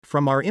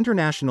From our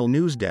international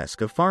news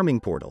desk of Farming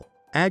Portal,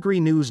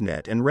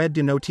 Agri-Newsnet and Red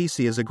de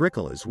Noticias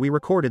Agrícolas, we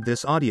recorded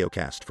this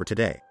audiocast for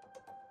today.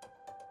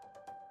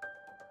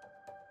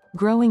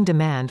 Growing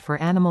demand for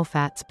animal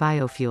fats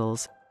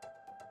biofuels.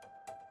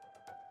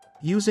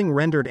 Using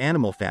rendered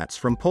animal fats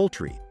from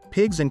poultry,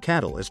 pigs and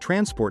cattle as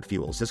transport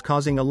fuels is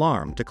causing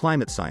alarm to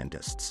climate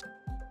scientists.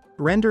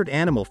 Rendered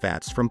animal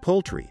fats from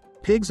poultry,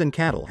 pigs and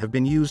cattle have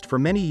been used for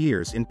many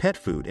years in pet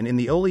food and in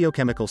the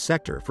oleochemical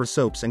sector for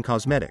soaps and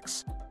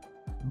cosmetics.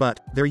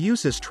 But their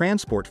use as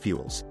transport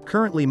fuels,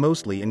 currently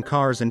mostly in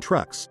cars and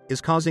trucks,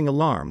 is causing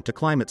alarm to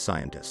climate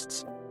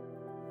scientists.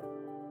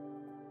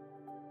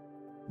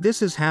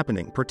 This is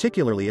happening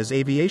particularly as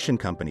aviation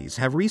companies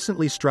have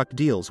recently struck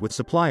deals with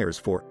suppliers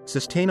for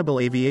sustainable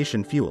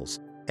aviation fuels,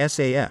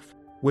 SAF,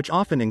 which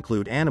often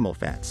include animal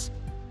fats.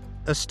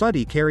 A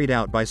study carried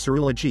out by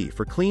Serology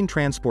for Clean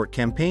Transport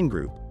Campaign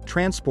Group,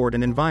 Transport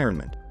and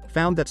Environment,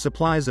 found that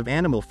supplies of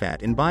animal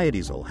fat in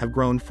biodiesel have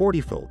grown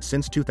 40-fold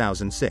since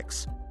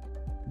 2006.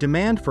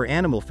 Demand for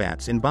animal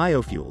fats in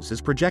biofuels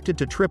is projected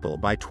to triple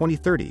by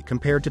 2030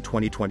 compared to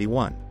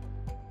 2021.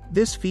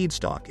 This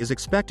feedstock is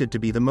expected to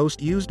be the most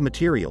used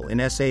material in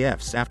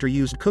SAFs after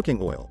used cooking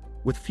oil,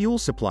 with fuel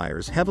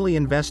suppliers heavily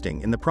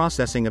investing in the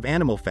processing of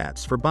animal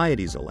fats for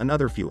biodiesel and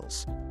other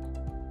fuels.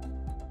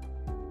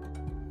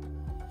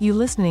 You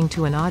listening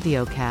to an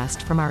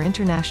audiocast from our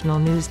international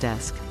news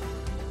desk.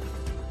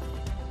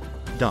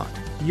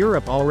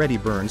 Europe already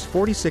burns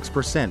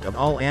 46% of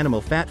all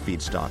animal fat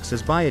feedstocks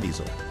as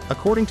biodiesel,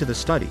 according to the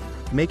study,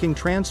 making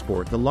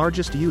transport the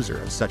largest user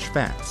of such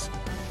fats.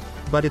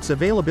 But its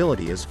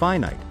availability is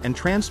finite, and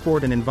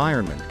Transport and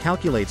Environment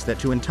calculates that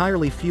to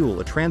entirely fuel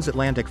a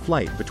transatlantic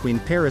flight between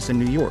Paris and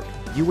New York,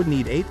 you would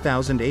need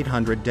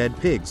 8,800 dead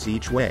pigs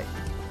each way.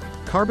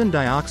 Carbon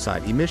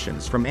dioxide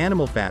emissions from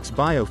animal fats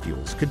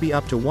biofuels could be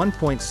up to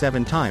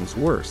 1.7 times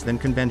worse than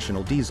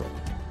conventional diesel.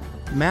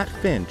 Matt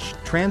Finch,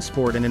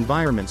 Transport and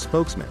Environment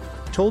spokesman,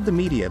 told the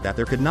media that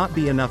there could not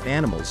be enough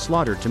animals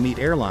slaughtered to meet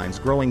airlines'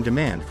 growing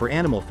demand for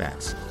animal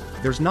fats.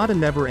 There's not a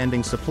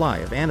never-ending supply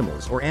of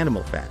animals or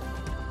animal fat.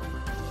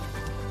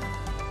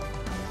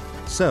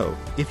 So,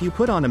 if you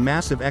put on a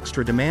massive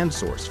extra demand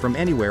source from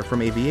anywhere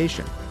from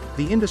aviation,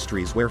 the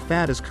industries where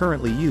fat is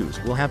currently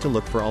used will have to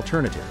look for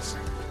alternatives.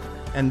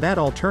 And that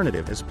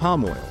alternative is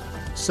palm oil.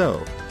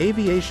 So,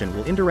 aviation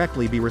will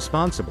indirectly be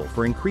responsible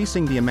for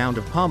increasing the amount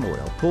of palm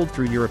oil pulled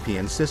through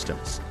European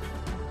systems.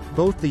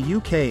 Both the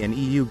UK and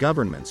EU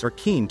governments are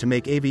keen to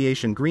make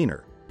aviation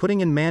greener, putting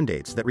in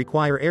mandates that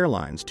require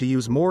airlines to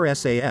use more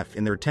SAF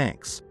in their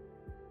tanks.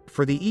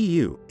 For the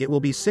EU, it will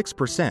be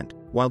 6%,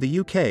 while the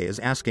UK is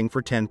asking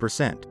for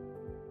 10%.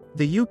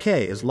 The UK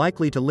is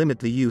likely to limit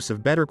the use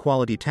of better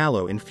quality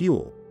tallow in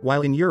fuel,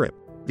 while in Europe,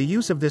 the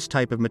use of this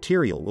type of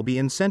material will be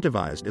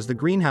incentivized as the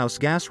greenhouse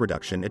gas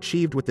reduction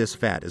achieved with this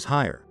fat is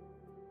higher.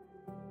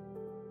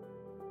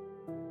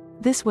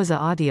 This was a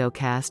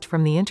audiocast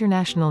from the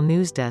international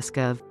news desk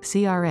of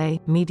CRA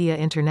Media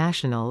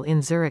International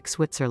in Zurich,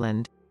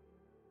 Switzerland.